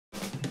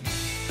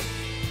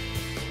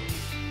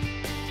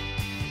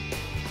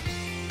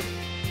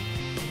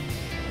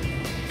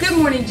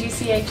morning,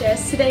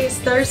 GCHS. Today is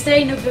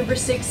Thursday, November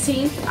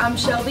 16th. I'm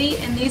Shelby,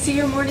 and these are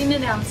your morning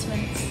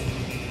announcements.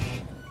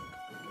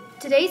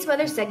 Today's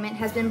weather segment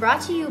has been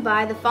brought to you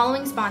by the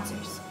following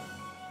sponsors.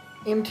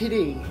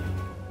 MTD.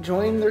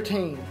 Join their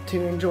team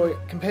to enjoy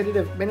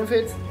competitive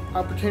benefits,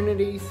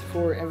 opportunities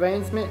for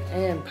advancement,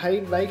 and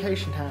paid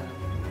vacation time.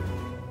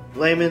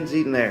 Layman's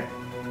Eating There,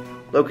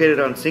 located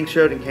on Sinks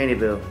Road in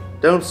Caneyville.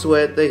 Don't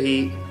sweat the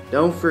heat,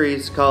 don't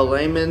freeze, call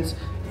Layman's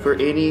for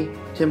any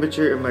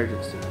temperature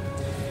emergency.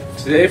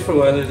 Today for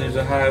weather, there's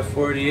a high of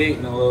 48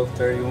 and a low of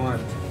 31.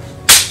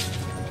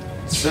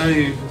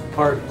 Sunny with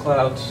part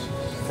clouds.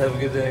 Have a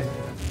good day.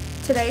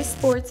 Today's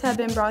sports have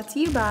been brought to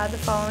you by the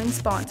following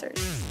sponsors.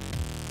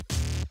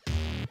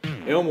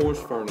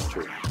 Elmore's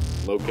Furniture,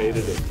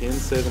 located at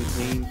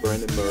 1017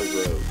 Brandenburg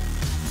Road.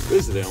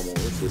 Visit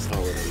Elmore's this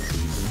holiday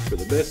season for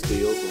the best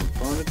deals on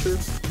furniture,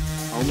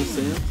 home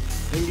ascent,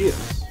 and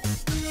gifts.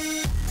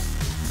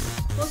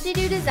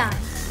 Whoop-de-doo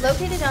Designs,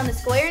 located on the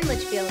square in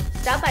Litchfield.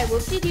 Stop by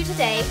Whoop-de-doo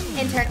today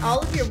and turn all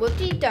of your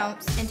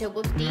whoop-de-don'ts into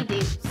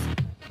whoop-de-doos.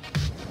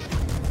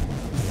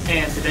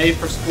 And today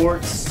for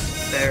sports,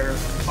 there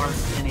aren't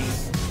any.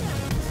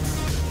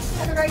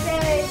 Have a great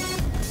day.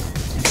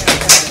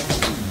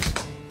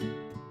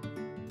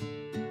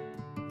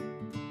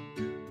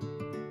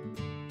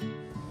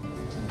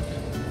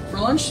 For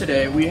lunch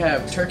today, we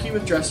have turkey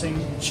with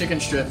dressing, chicken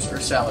strips, or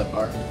salad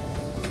bar.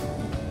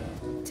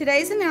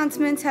 Today's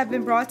announcements have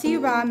been brought to you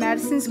by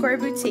Madison Square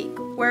Boutique,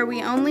 where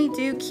we only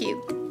do cute.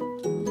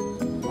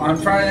 On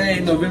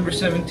Friday, November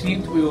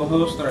 17th, we will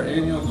host our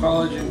annual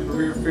college and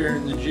career fair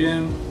in the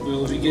gym. We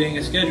will be getting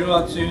a schedule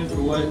out soon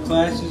for what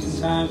classes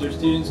and times our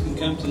students can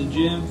come to the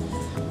gym.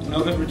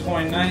 November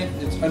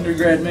 29th, it's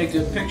undergrad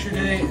makeup picture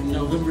day, and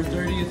November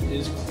 30th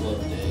is club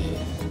day.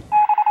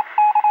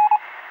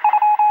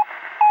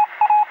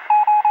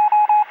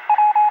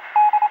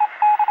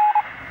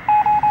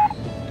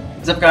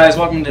 What's up, guys?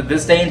 Welcome to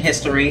This Day in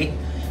History.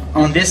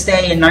 On this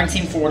day in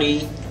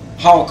 1940,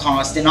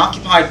 Holocaust, in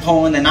occupied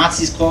Poland, the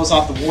Nazis closed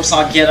off the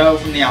Warsaw Ghetto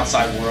from the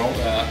outside world.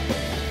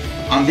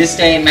 On this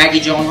day, Maggie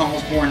Gyllenhaal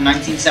was born in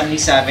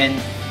 1977,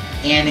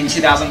 and in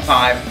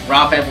 2005,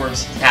 Ralph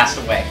Edwards passed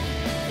away.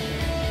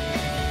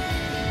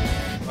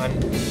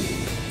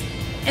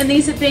 And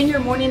these have been your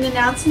morning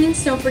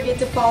announcements. Don't forget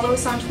to follow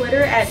us on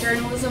Twitter at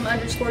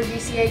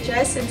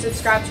journalism_GCHS and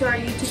subscribe to our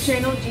YouTube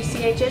channel,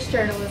 GCHS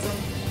Journalism.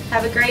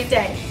 Have a great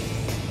day.